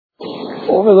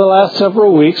Over the last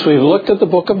several weeks, we've looked at the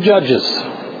book of Judges,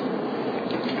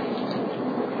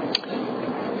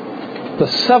 the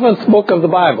 7th book of the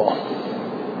Bible.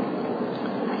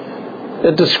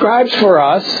 It describes for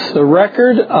us the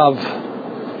record of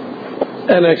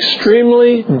an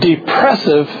extremely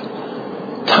depressive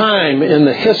time in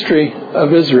the history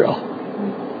of Israel.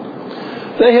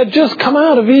 They had just come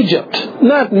out of Egypt,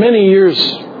 not many years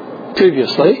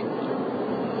previously,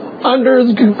 under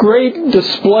the great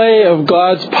display of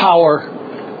God's power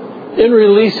in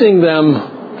releasing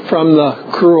them from the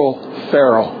cruel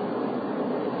Pharaoh.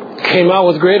 Came out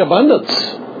with great abundance,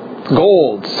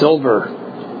 gold, silver,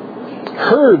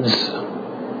 herds.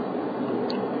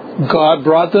 God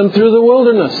brought them through the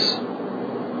wilderness,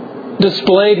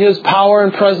 displayed His power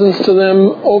and presence to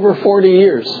them over 40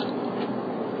 years.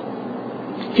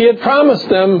 He had promised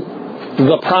them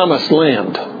the promised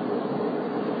land.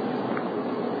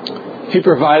 He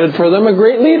provided for them a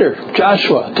great leader,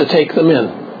 Joshua, to take them in.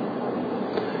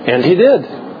 And He did.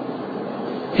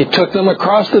 He took them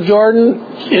across the Jordan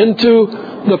into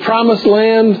the promised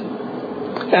land,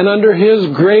 and under His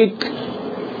great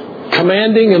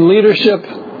commanding and leadership,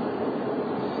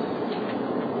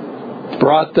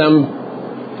 brought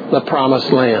them the promised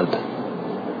land.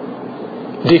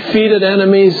 Defeated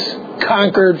enemies,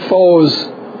 conquered foes,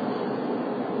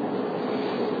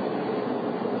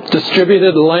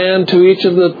 distributed land to each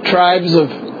of the tribes of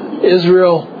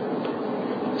Israel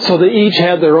so they each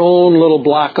had their own little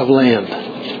block of land.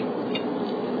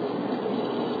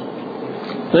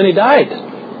 Then He died.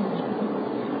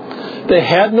 They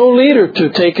had no leader to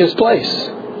take His place.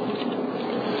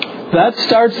 That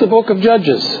starts the book of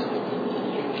Judges.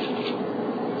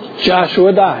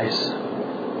 Joshua dies.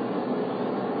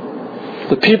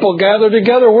 The people gather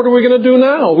together. What are we going to do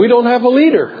now? We don't have a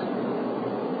leader.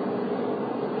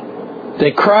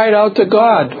 They cried out to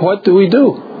God. What do we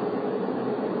do?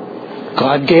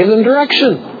 God gave them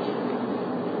direction.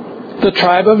 The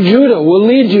tribe of Judah will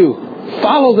lead you.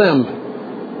 Follow them.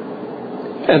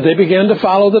 And they began to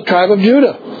follow the tribe of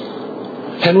Judah.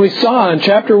 And we saw in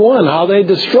chapter 1 how they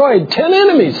destroyed 10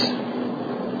 enemies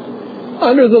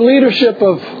under the leadership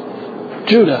of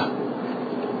Judah.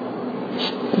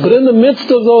 But in the midst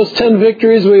of those 10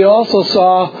 victories, we also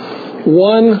saw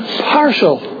one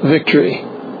partial victory,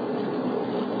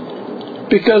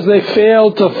 because they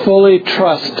failed to fully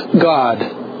trust God.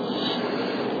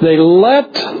 They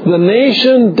let the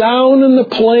nation down in the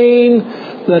plain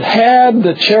that had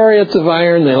the chariots of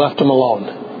iron. They left them alone.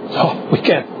 Oh,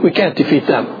 we can't defeat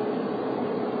them.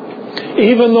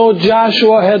 Even though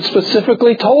Joshua had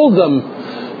specifically told them,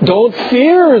 don't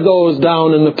fear those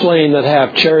down in the plain that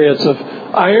have chariots of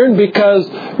iron, because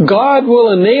God will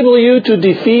enable you to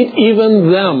defeat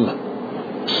even them.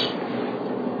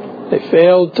 They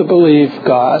failed to believe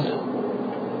God.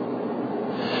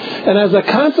 And as a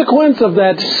consequence of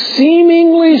that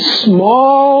seemingly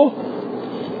small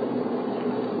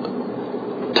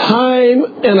time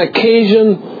and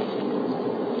occasion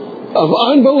of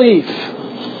unbelief,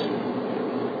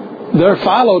 there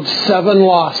followed 7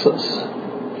 losses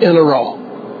in a row.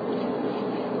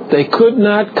 They could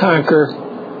not conquer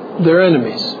their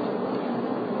enemies.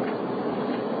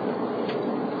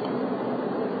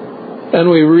 And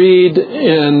we read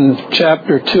in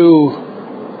chapter 2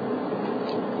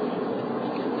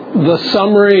 the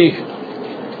summary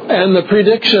and the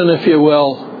prediction, if you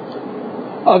will,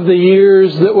 of the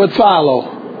years that would follow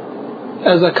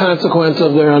as a consequence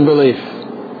of their unbelief.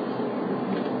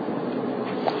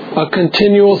 A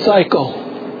continual cycle.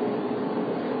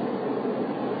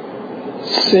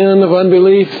 Sin of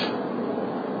unbelief,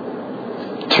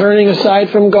 turning aside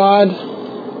from God,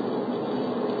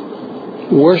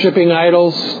 worshiping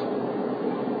idols,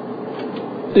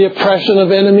 the oppression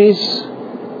of enemies,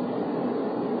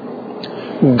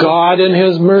 God in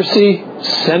His mercy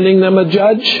sending them a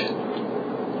judge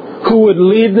who would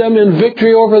lead them in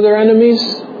victory over their enemies.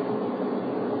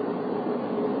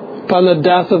 Upon the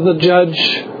death of the judge,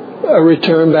 a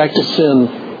return back to sin.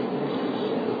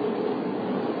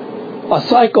 A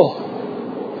cycle.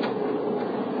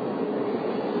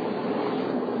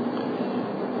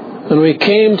 And we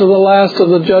came to the last of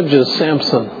the judges,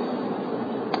 Samson.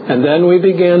 And then we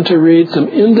began to read some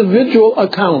individual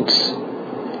accounts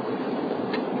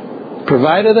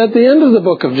provided at the end of the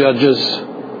book of Judges,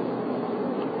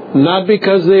 not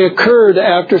because they occurred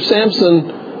after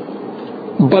Samson,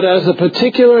 but as a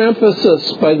particular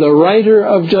emphasis by the writer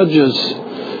of Judges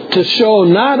to show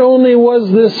not only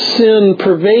was this sin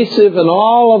pervasive in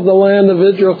all of the land of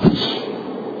Israel,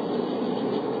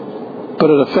 but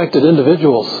it affected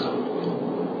individuals.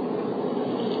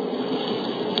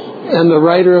 and the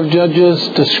writer of Judges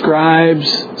describes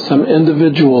some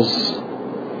individuals.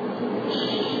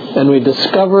 And we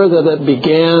discover that it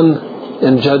began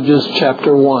in Judges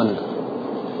chapter 1.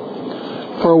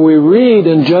 For we read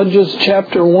in Judges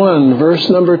chapter 1, verse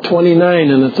number 29,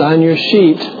 and it's on your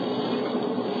sheet,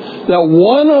 that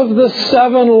one of the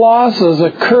 7 losses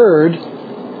occurred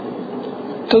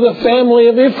to the family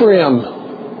of Ephraim.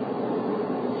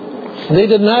 They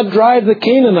did not drive the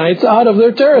Canaanites out of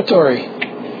their territory.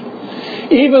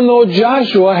 Even though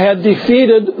Joshua had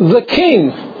defeated the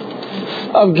king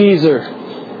of Gezer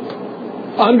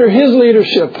under his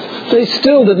leadership, they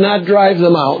still did not drive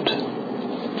them out.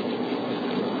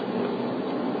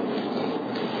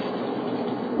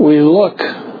 We look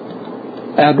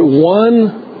at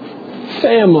one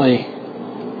family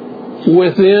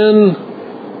within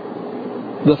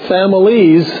the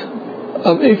families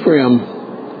of Ephraim,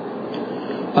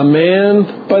 a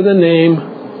man by the name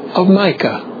of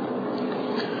Micah.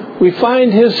 We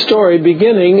find his story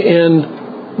beginning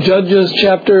in Judges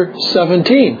chapter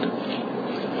 17,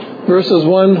 verses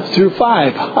 1 through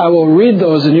 5. I will read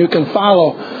those and you can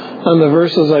follow on the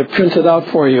verses I printed out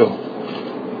for you.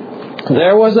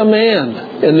 There was a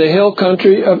man in the hill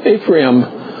country of Ephraim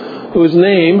whose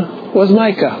name was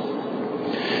Micah.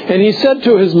 And he said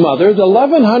to his mother, "The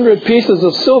 1,100 pieces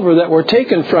of silver that were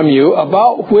taken from you,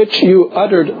 about which you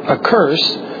uttered a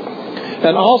curse,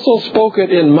 and also spoke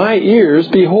it in my ears,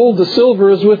 behold, the silver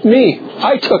is with me.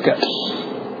 I took it."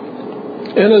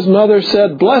 And his mother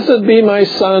said, "Blessed be my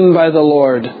son by the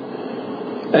Lord."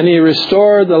 And he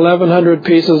restored the 1,100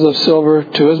 pieces of silver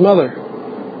to his mother.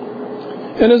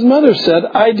 And his mother said,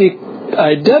 I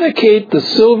dedicate the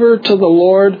silver to the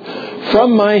Lord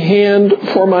from my hand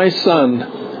for my son,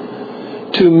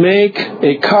 to make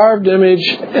a carved image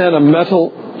and a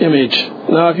metal image.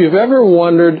 Now, if you've ever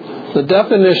wondered the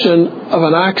definition of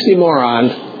an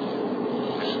oxymoron,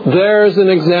 there's an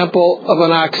example of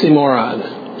an oxymoron.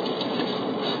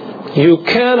 You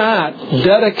cannot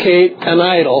dedicate an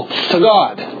idol to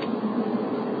God.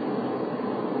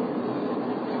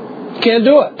 Can't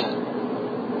do it.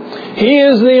 He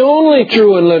is the only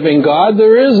true and living God.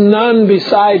 There is none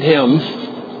beside him.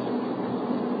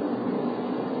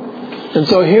 And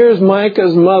so here's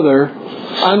Micah's mother,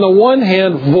 on the one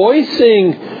hand,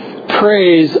 voicing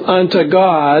praise unto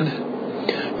God,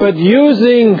 but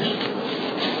using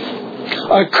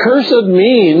accursed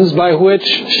means by which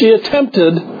she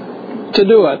attempted to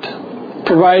do it,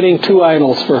 providing 2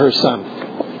 idols for her son.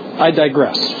 I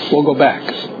digress. We'll go back.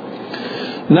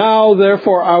 "Now,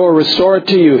 therefore, I will restore it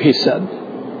to you," he said.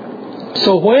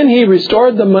 So when he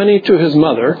restored the money to his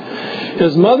mother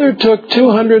took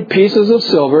 200 pieces of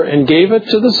silver and gave it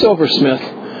to the silversmith,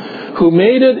 who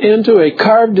made it into a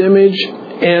carved image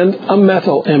and a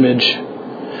metal image.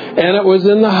 And it was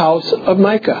in the house of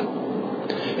Micah.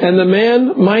 And the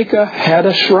man Micah had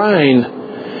a shrine,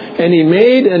 and he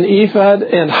made an ephod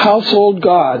and household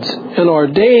gods, and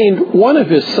ordained one of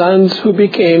his sons who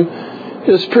became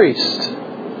his priest.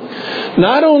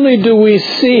 Not only do we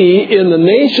see in the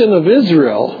nation of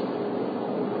Israel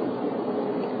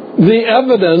the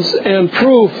evidence and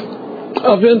proof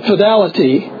of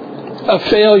infidelity, a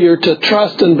failure to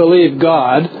trust and believe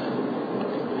God,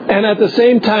 and at the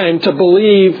same time to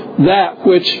believe that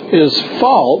which is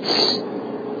false,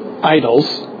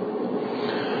 idols,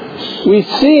 we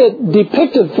see it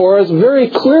depicted for us very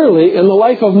clearly in the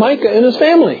life of Micah and his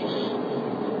family.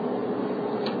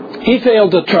 He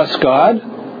failed to trust God,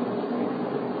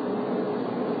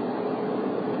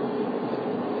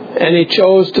 and he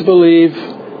chose to believe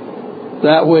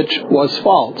that which was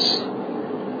false,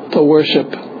 to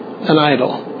worship an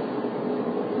idol.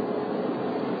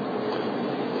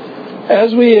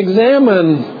 As we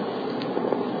examine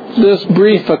this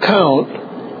brief account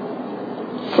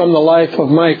from the life of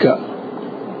Micah,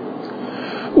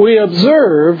 we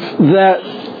observe that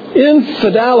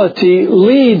infidelity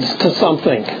leads to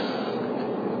something.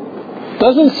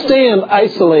 Doesn't stand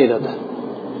isolated.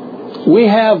 We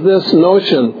have this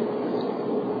notion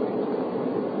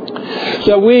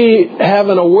that we have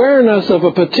an awareness of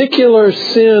a particular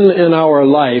sin in our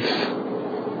life,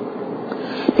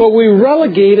 but we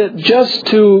relegate it just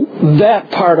to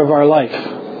that part of our life.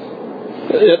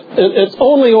 It's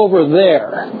only over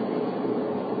there.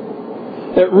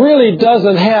 It really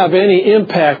doesn't have any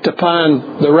impact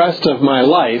upon the rest of my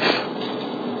life.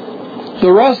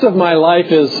 The rest of my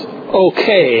life is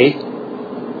okay.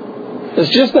 It's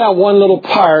just that one little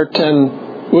part, and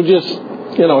we'll just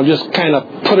kind of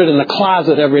put it in the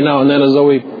closet every now and then as though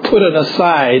we put it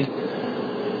aside,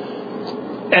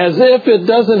 as if it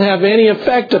doesn't have any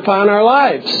effect upon our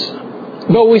lives.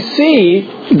 But we see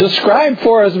described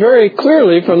for us very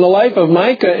clearly from the life of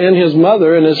Micah and his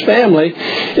mother and his family,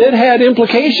 it had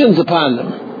implications upon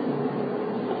them.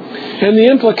 And the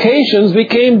implications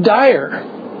became dire.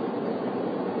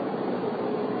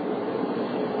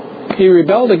 He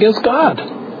rebelled against God.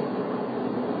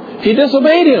 He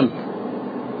disobeyed Him.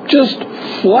 Just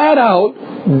flat out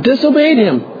disobeyed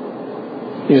Him.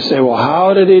 You say, well,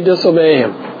 how did he disobey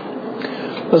Him?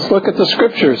 Let's look at the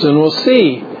Scriptures and we'll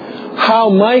see how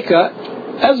Micah,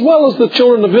 as well as the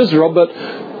children of Israel, but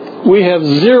we have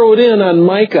zeroed in on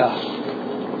Micah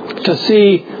to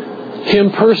see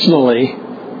him personally.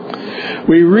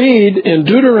 We read in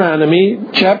Deuteronomy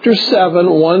chapter 7,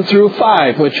 1 through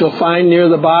 5, which you'll find near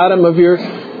the bottom of your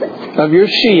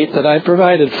sheet that I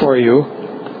provided for you.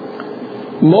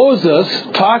 Moses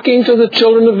talking to the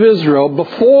children of Israel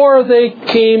before they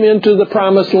came into the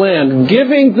promised land,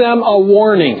 giving them a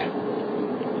warning,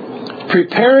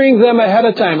 preparing them ahead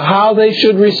of time how they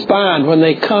should respond when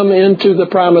they come into the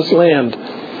promised land.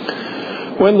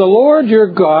 When the Lord your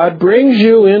God brings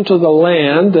you into the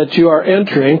land that you are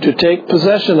entering to take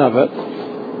possession of it,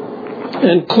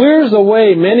 and clears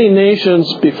away many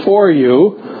nations before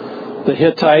you, the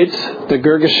Hittites, the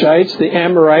Girgashites, the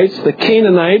Amorites, the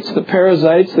Canaanites, the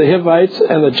Perizzites, the Hivites,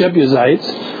 and the Jebusites,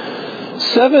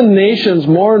 7 nations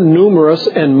more numerous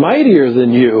and mightier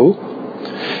than you.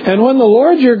 And when the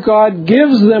Lord your God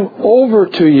gives them over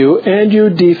to you and you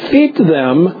defeat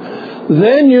them,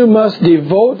 then you must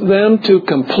devote them to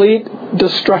complete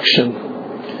destruction.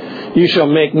 You shall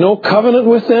make no covenant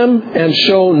with them and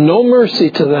show no mercy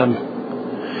to them.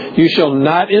 You shall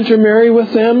not intermarry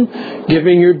with them,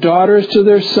 giving your daughters to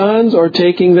their sons or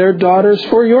taking their daughters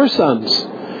for your sons.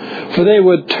 For they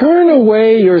would turn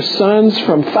away your sons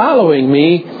from following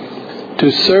me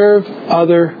to serve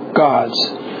other gods.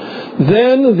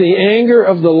 Then the anger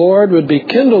of the Lord would be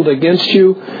kindled against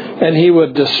you, and He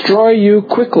would destroy you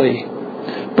quickly.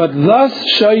 But thus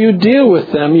shall you deal with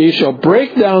them. You shall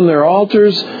break down their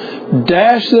altars,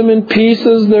 dash them in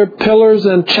pieces, their pillars,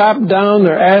 and chop down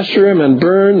their Asherim, and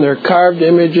burn their carved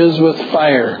images with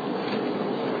fire.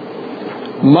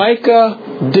 Micah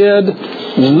did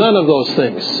none of those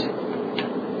things.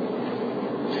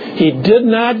 He did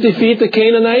not defeat the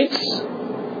Canaanites.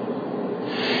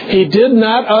 He did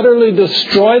not utterly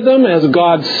destroy them as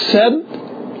God said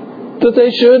that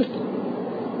they should.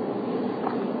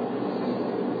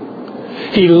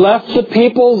 He left the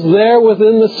peoples there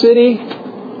within the city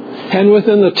and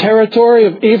within the territory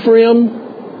of Ephraim.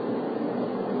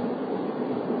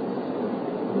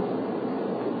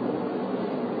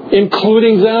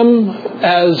 Including them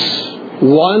as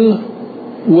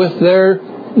one with their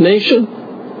nation,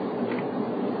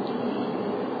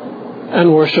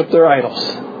 and worship their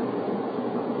idols.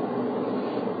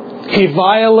 He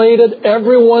violated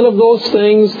every one of those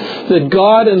things that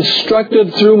God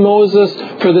instructed through Moses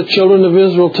for the children of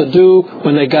Israel to do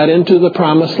when they got into the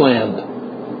promised land.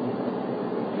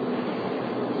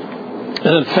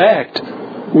 And in fact,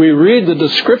 we read the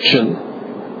description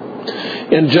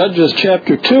in Judges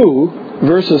chapter 2,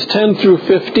 verses 10 through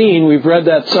 15. We've read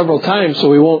that several times, so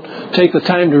we won't take the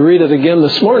time to read it again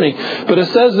this morning. But it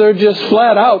says they're just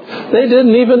flat out, they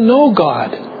didn't even know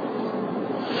God.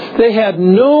 They had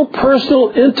no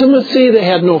personal intimacy. They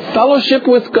had no fellowship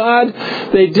with God.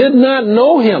 They did not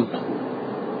know Him.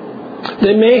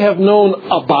 They may have known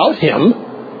about Him.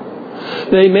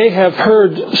 They may have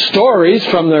heard stories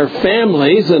from their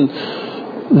families and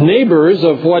neighbors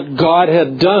of what God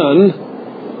had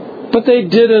done, but they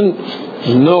didn't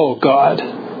know God.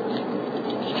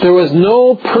 There was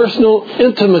no personal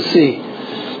intimacy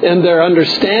in their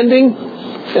understanding,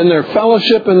 in their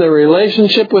fellowship, in their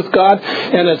relationship with God.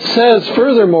 And it says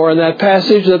furthermore in that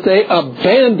passage that they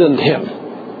abandoned Him.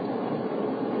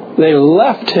 They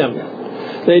left Him.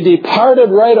 They departed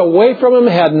right away from Him,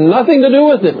 had nothing to do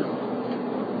with Him.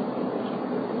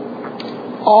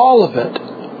 All of it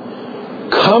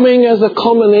coming as a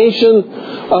culmination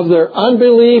of their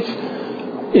unbelief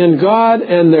in God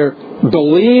and their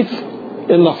belief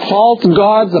in the false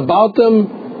gods about them,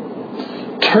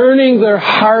 turning their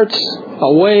hearts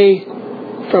away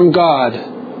from God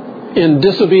in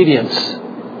disobedience.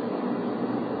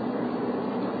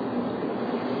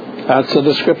 That's the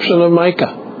description of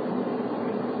Micah.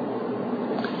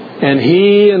 And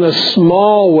he, in a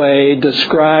small way,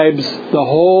 describes the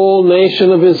whole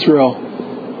nation of Israel,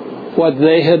 what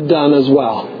they had done as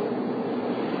well.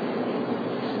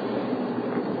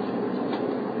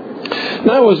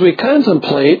 Now, as we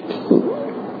contemplate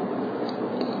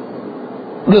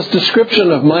this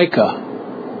description of Micah,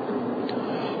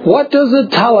 what does it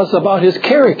tell us about his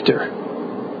character?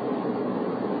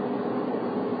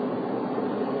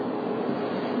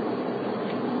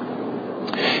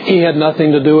 He had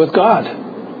nothing to do with God.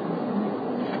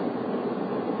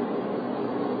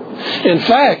 In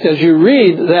fact, as you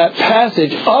read that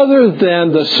passage, other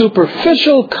than the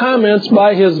superficial comments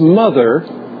by his mother,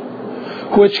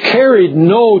 which carried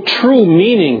no true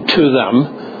meaning to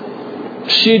them,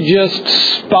 she just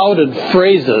spouted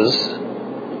phrases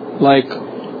like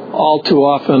all too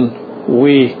often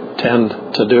we tend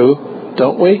to do,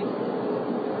 don't we?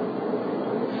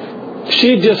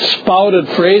 She just spouted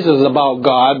phrases about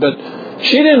God, but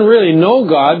she didn't really know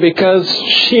God because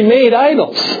she made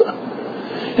idols.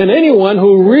 And anyone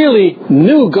who really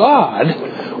knew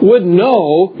God would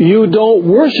know you don't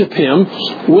worship Him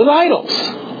with idols.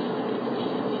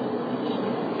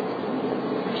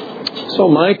 So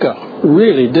Micah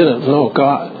really didn't know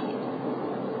God.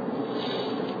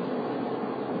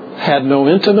 Had no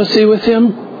intimacy with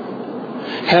Him.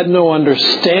 Had no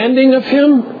understanding of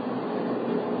Him.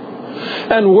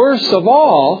 And worst of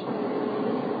all,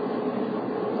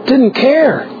 didn't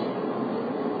care.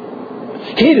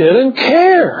 He didn't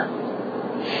care.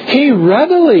 He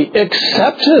readily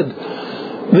accepted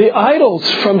the idols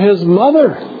from his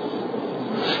mother.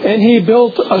 And he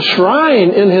built a shrine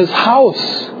in his house.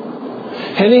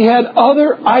 And he had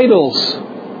other idols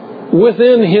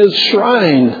within his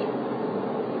shrine.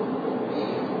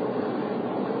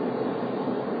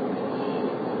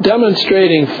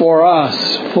 Demonstrating for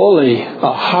us fully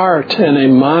a heart and a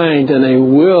mind and a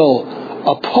will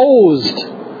opposed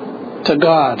to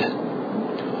God,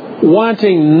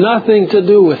 wanting nothing to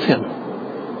do with Him.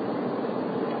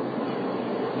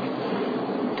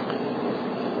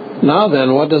 Now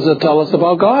then, what does it tell us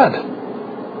about God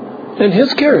and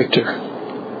His character?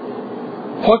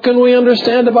 What can we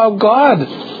understand about God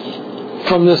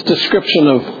from this description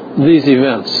of these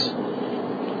events?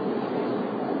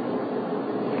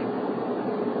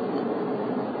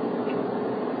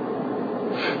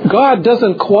 God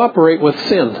doesn't cooperate with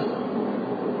sin.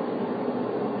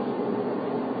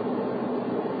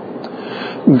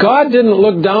 God didn't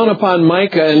look down upon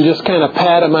Micah and just kind of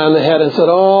pat him on the head and said,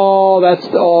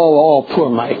 oh, poor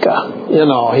Micah. You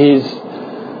know, he's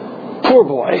poor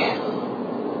boy.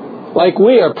 Like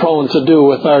we are prone to do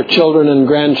with our children and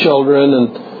grandchildren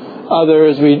and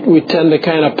others. We tend to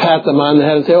kind of pat them on the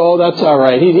head and say, oh, that's all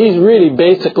right. He's really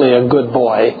basically a good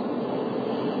boy.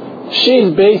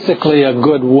 She's basically a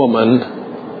good woman.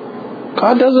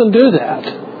 God doesn't do that.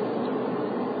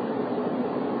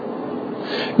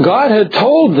 God had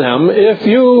told them, if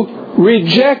you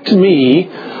reject me,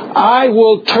 I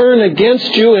will turn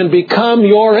against you and become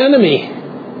your enemy.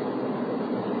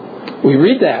 We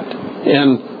read that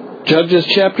in Judges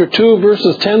chapter 2,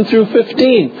 verses 10 through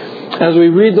 15. As we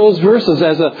read those verses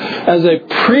as a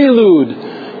prelude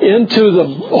into the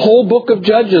whole book of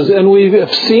Judges, and we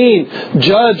have seen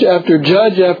judge after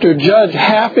judge after judge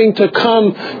having to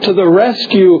come to the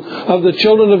rescue of the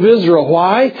children of Israel.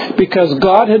 Why? Because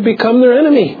God had become their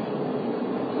enemy.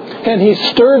 And He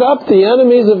stirred up the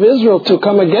enemies of Israel to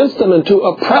come against them and to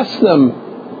oppress them.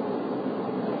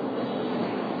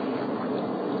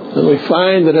 And we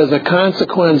find that as a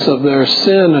consequence of their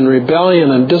sin and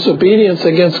rebellion and disobedience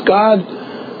against God,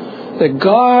 that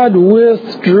God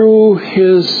withdrew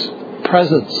His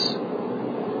presence.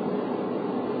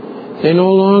 They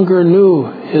no longer knew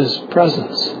His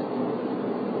presence.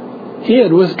 He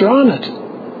had withdrawn it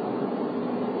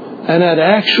and had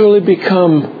actually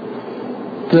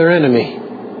become their enemy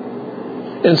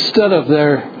instead of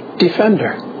their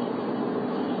defender.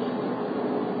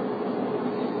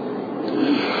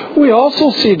 We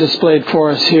also see displayed for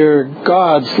us here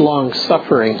God's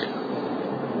long-suffering.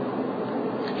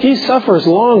 He suffers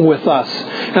long with us.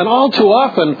 And all too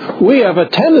often, we have a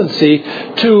tendency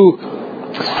to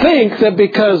think that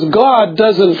because God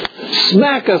doesn't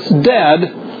smack us dead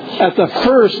at the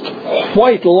first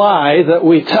white lie that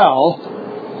we tell,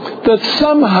 that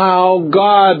somehow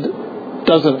God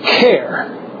doesn't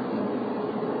care.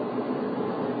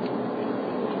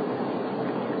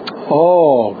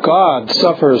 Oh, God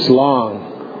suffers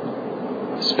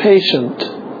long. He's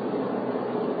patient.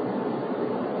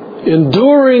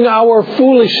 Enduring our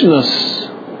foolishness,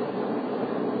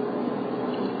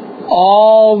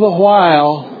 all the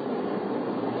while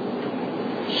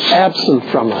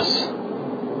absent from us.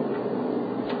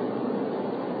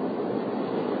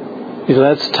 He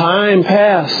lets time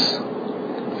pass,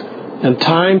 and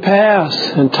time pass,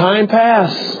 and time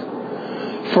pass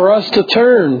for us to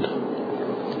turn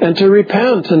and to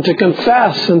repent and to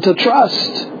confess and to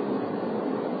trust.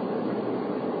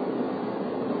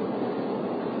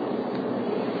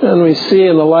 And we see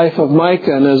in the life of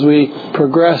Micah, and as we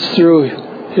progress through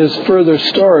his further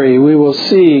story, we will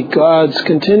see God's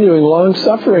continuing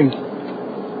long-suffering.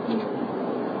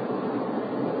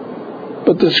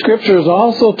 the Scriptures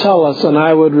also tell us, and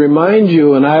I would remind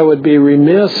you, and I would be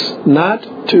remiss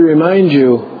not to remind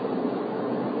you,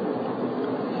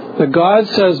 that God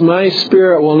says, my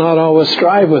Spirit will not always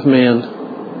strive with man.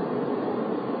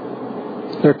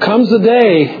 There comes a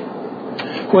day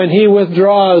when He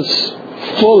withdraws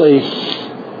fully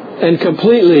and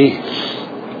completely,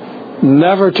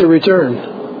 never to return.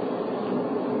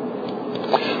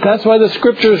 That's why the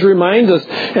Scriptures remind us,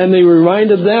 and they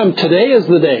reminded them, today is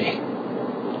the day.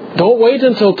 Don't wait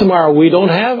until tomorrow. We don't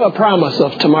have a promise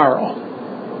of tomorrow.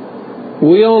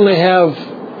 We only have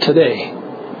today.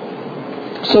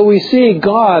 So we see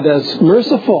God as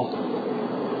merciful,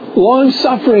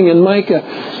 long-suffering in Micah.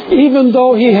 Even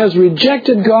though he has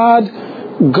rejected God,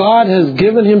 God has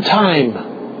given him time.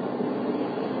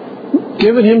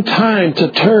 Given him time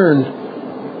to turn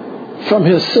from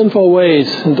his sinful ways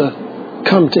and to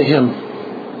come to Him.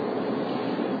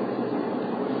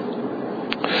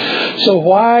 So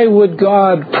why would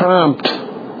God prompt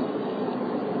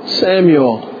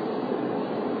Samuel,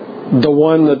 the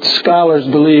one that scholars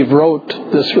believe wrote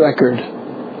this record?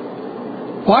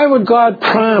 Why would God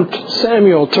prompt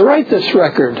Samuel to write this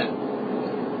record?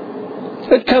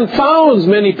 It confounds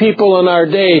many people in our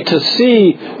day to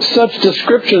see such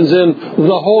descriptions in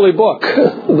the Holy Book,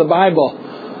 the Bible.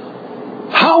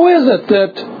 How is it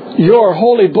that your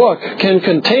holy book can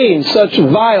contain such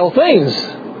vile things?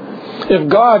 If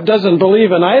God doesn't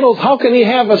believe in idols, how can He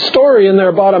have a story in there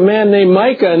about a man named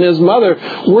Micah and his mother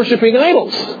worshiping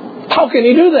idols? How can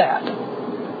He do that?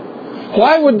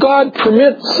 Why would God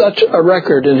permit such a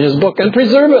record in His book and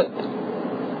preserve it?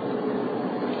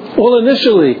 Well,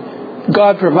 initially,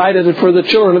 God provided it for the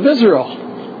children of Israel,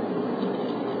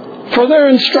 for their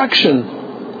instruction,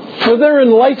 for their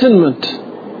enlightenment,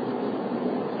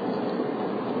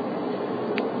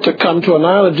 to come to a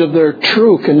knowledge of their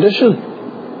true condition.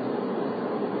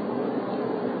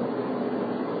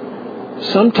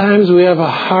 Sometimes we have a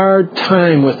hard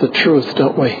time with the truth,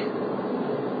 don't we?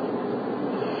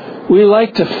 We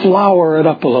like to flower it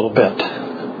up a little bit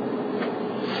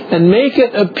and make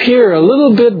it appear a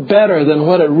little bit better than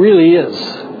what it really is.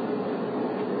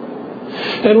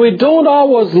 And we don't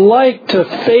always like to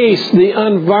face the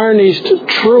unvarnished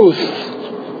truth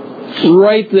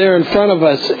right there in front of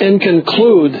us and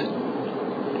conclude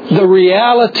the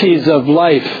realities of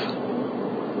life.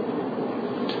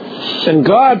 And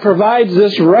God provides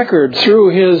this record through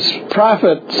His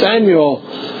prophet Samuel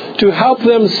to help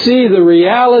them see the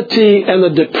reality and the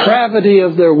depravity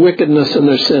of their wickedness and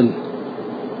their sin.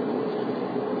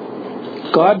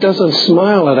 God doesn't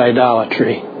smile at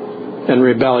idolatry and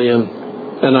rebellion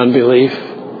and unbelief.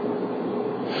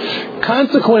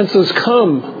 Consequences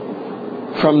come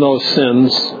from those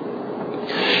sins.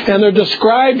 And they're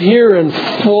described here in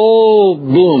full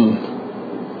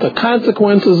bloom. The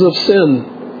consequences of sin: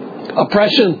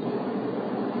 oppression,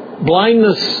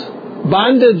 blindness,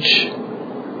 bondage,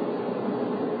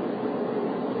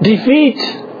 defeat,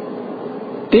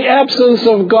 the absence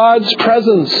of God's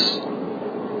presence.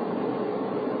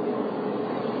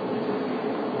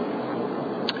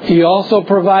 He also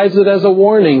provides it as a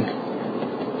warning.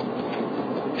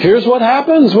 Here's what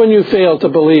happens when you fail to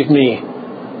believe me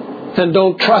and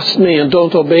don't trust me and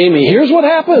don't obey me. Here's what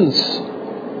happens.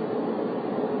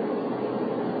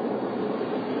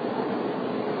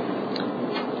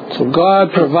 So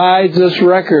God provides this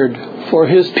record for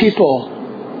His people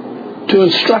to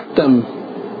instruct them,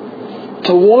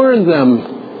 to warn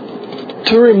them,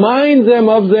 to remind them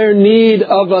of their need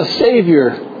of a Savior.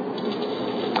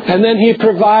 And then He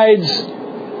provides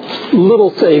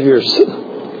little saviors,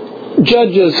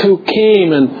 judges who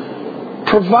came and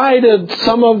provided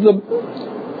some of the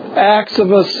acts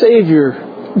of a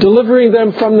Savior, delivering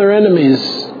them from their enemies,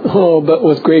 but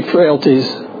with great frailties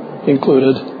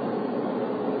included.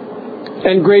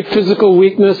 And great physical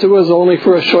weakness. It was only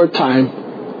for a short time,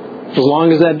 as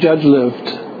long as that judge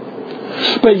lived.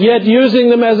 But yet using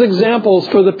them as examples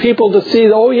for the people to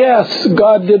see, oh yes,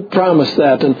 God did promise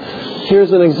that. And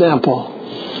here's an example.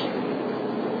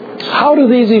 How do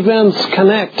these events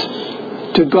connect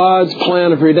to God's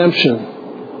plan of redemption?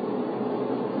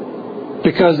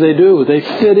 Because they do. They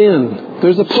fit in.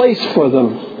 There's a place for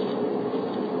them.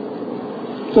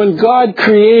 When God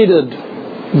created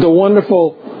the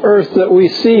wonderful earth that we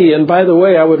see, and by the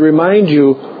way, I would remind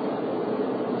you,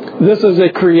 this is a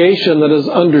creation that is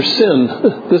under sin.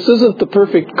 This isn't the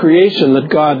perfect creation that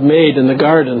God made in the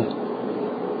garden.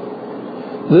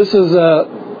 This is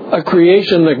a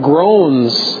creation that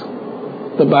groans,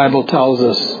 the Bible tells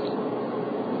us.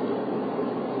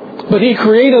 But He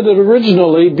created it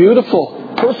originally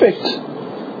beautiful, perfect.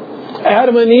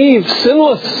 Adam and Eve,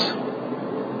 sinless,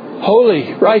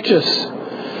 holy, righteous.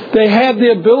 They had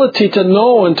the ability to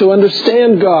know and to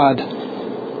understand God,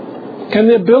 and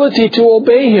the ability to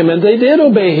obey Him, and they did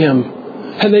obey Him,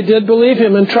 and they did believe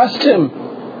Him and trust Him.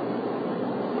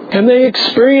 And they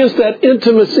experienced that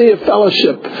intimacy of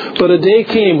fellowship. But a day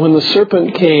came when the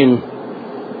serpent came,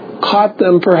 caught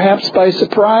them perhaps by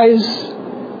surprise,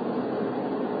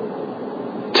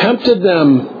 tempted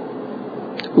them,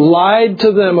 lied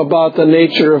to them about the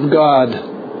nature of God.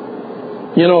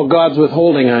 You know, God's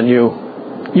withholding on you.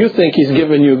 You think He's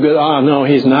giving you good. Oh, no,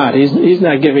 He's not. He's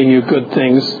not giving you good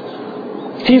things.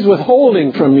 He's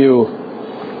withholding from you.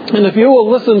 And if you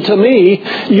will listen to me,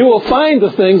 you will find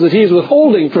the things that He's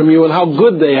withholding from you and how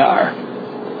good they are.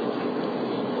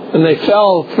 And they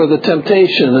fell for the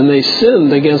temptation and they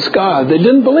sinned against God. They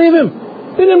didn't believe Him.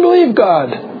 They didn't believe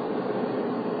God.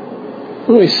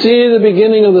 And we see the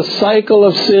beginning of the cycle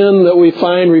of sin that we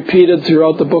find repeated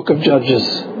throughout the book of Judges.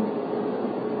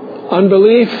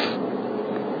 Unbelief,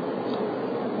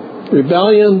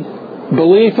 rebellion,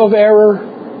 belief of error,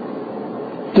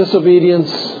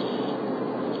 disobedience,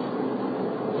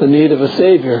 the need of a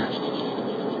Savior.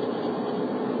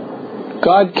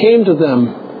 God came to them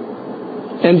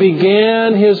and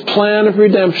began His plan of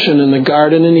redemption in the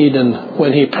Garden in Eden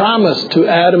when He promised to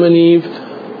Adam and Eve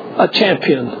a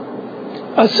champion,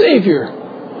 a Savior.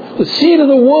 The seed of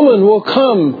the woman will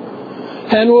come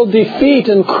and will defeat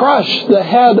and crush the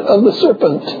head of the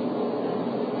serpent.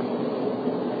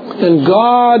 And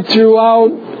God,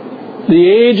 throughout the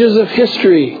ages of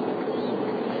history,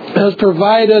 has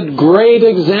provided great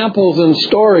examples and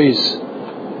stories,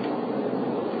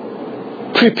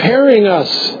 preparing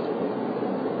us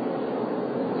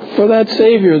for that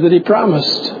Savior that He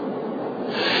promised.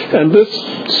 And this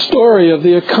story of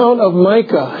the account of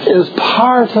Micah is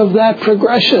part of that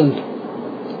progression,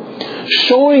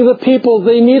 showing the people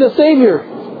they need a Savior,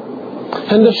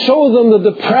 and to show them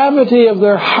the depravity of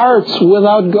their hearts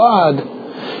without God,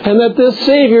 and that this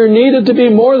Savior needed to be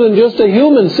more than just a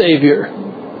human Savior.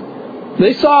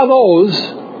 They saw those.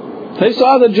 They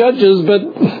saw the judges, but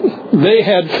they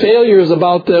had failures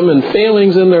about them and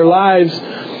failings in their lives,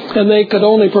 and they could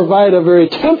only provide a very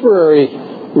temporary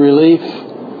relief.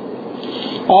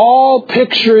 All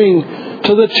picturing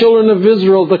to the children of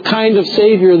Israel the kind of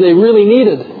Savior they really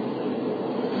needed.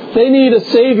 They need a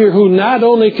Savior who not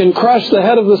only can crush the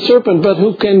head of the serpent, but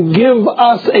who can give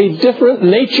us a different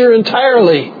nature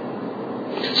entirely,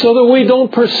 so that we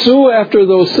don't pursue after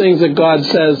those things that God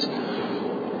says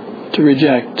to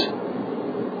reject.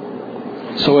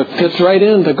 So it fits right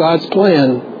into God's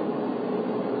plan.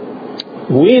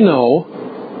 We know,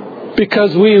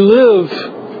 because we live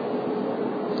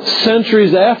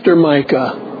centuries after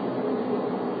Micah,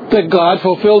 that God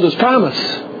fulfilled His promise.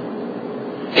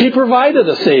 He provided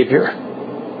a Savior,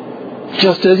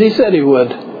 just as He said He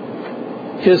would.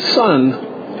 His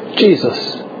Son, Jesus,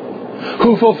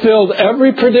 who fulfilled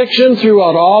every prediction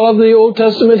throughout all of the Old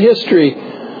Testament history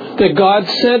that God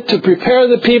sent to prepare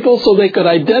the people so they could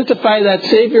identify that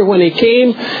Savior when He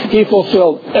came. He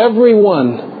fulfilled every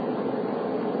one.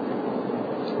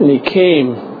 And He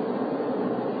came,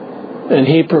 and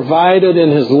He provided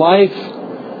in His life,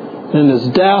 in His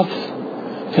death,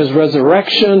 His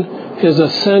resurrection, His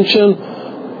ascension,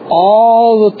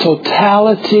 all the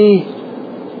totality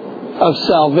of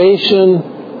salvation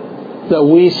that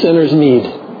we sinners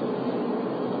need.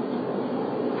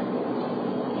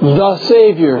 The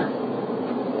Savior,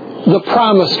 the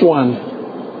promised one.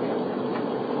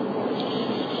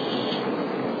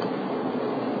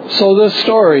 So this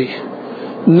story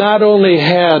not only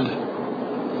had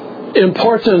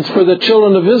importance for the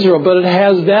children of Israel, but it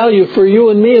has value for you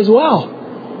and me as well.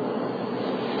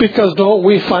 Because don't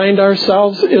we find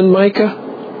ourselves in Micah?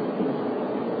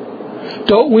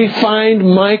 Don't we find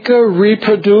Micah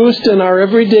reproduced in our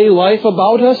everyday life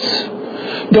about us?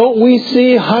 Don't we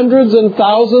see hundreds and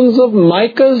thousands of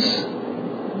Micahs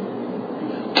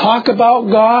talk about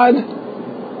God,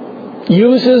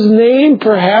 use His name,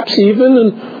 perhaps even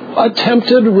in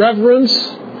attempted reverence,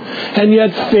 and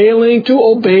yet failing to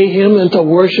obey Him and to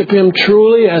worship Him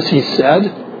truly as He said?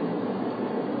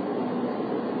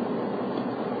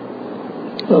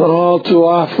 And all too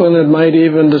often it might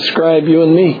even describe you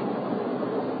and me.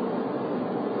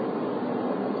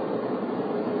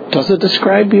 Does it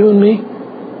describe you and me?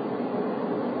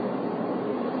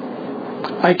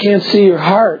 I can't see your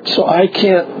heart, so I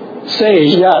can't say,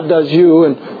 yeah, it does you,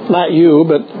 and not you,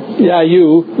 but yeah,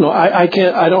 you. No, I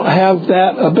can't, I don't have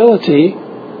that ability.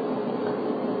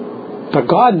 But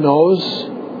God knows.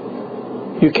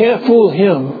 You can't fool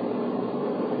Him.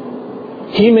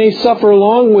 He may suffer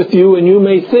along with you, and you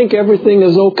may think everything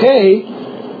is okay.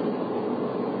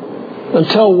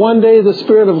 Until one day the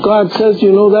Spirit of God says,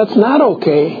 that's not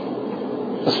okay.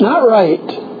 It's not right.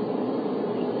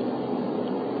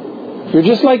 You're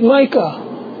just like Micah.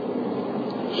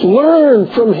 Learn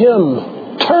from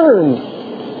him. Turn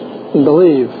and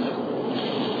believe.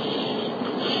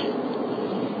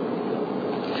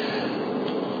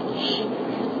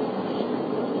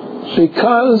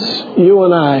 Because you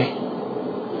and I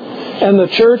and the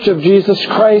Church of Jesus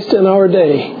Christ in our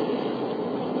day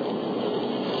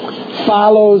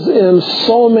follows in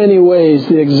so many ways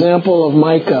the example of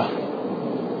Micah.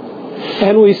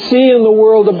 And we see in the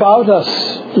world about us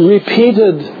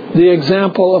repeated the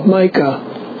example of Micah.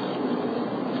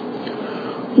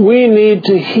 We need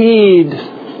to heed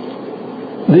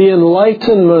the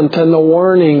enlightenment and the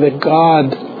warning that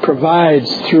God provides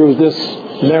through this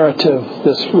narrative,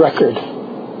 this record.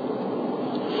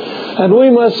 And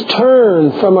we must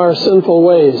turn from our sinful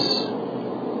ways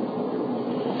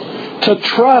to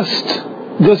trust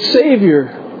the Savior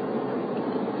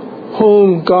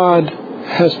whom God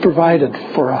has provided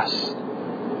for us.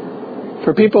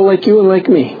 For people like you and like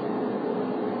me.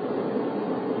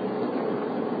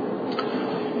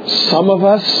 Some of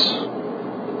us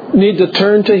need to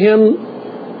turn to Him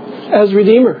as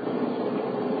Redeemer,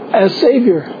 as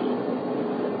Savior,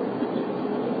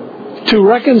 to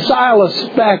reconcile us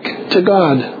back to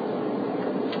God.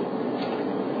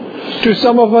 To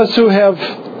some of us who have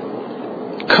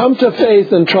come to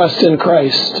faith and trust in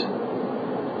Christ,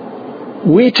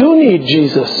 we too need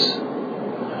Jesus.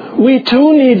 We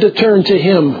too need to turn to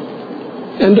Him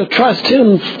and to trust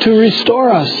Him to restore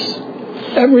us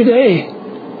every day,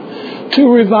 to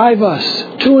revive us,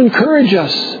 to encourage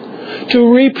us,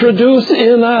 to reproduce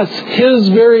in us His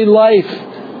very life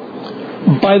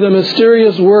by the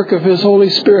mysterious work of His Holy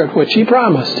Spirit, which He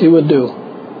promised He would do.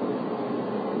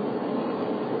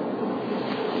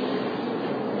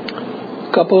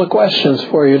 A couple of questions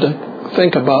for you to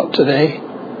think about today.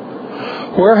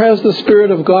 Where has the Spirit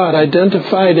of God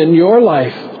identified in your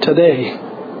life today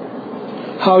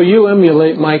how you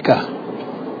emulate Micah?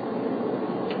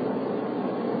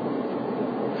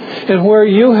 And where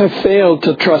you have failed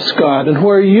to trust God, and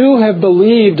where you have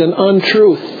believed an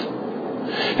untruth,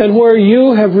 and where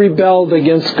you have rebelled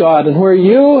against God, and where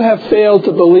you have failed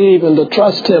to believe and to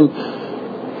trust Him,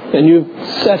 and you've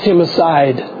set Him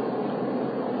aside.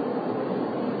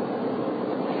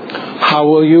 How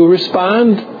will you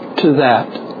respond to that?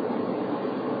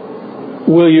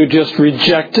 Will you just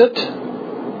reject it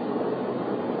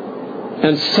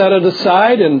and set it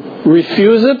aside and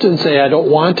refuse it and say, I don't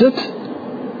want it?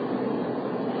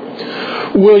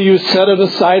 Will you set it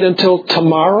aside until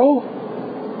tomorrow?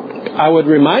 I would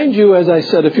remind you, as I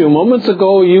said a few moments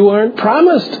ago, you aren't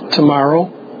promised tomorrow.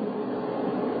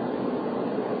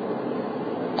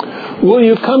 Will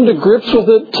you come to grips with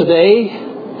it today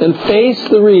and face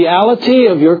the reality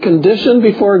of your condition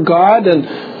before God and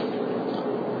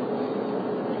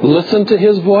listen to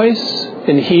His voice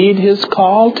and heed His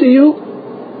call to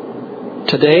you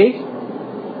today?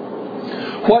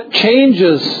 What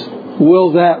changes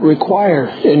will that require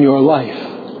in your life?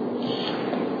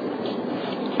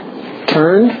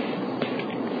 Turn,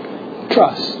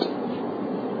 trust.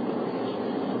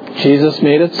 Jesus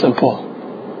made it simple.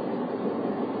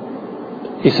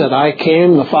 He said, I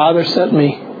came, the Father sent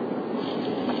me.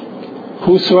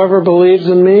 Whosoever believes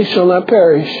in me shall not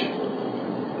perish,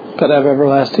 but have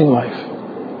everlasting life.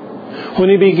 When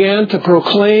He began to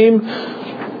proclaim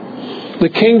the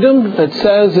kingdom, it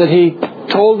says that He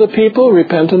told the people,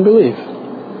 repent and believe.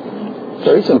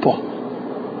 Very simple.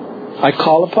 I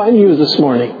call upon you this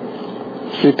morning.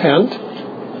 Repent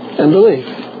and believe.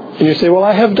 And you say, well,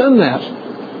 I have done that.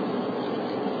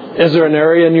 Is there an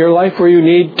area in your life where you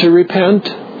need to repent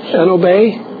and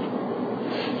obey?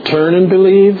 Turn and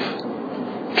believe.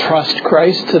 Trust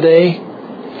Christ today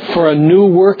for a new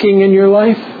working in your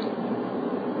life.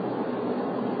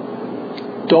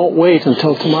 Don't wait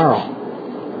until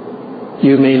tomorrow.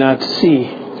 You may not see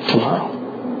tomorrow.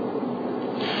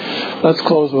 Let's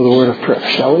close with a word of prayer,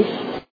 shall we?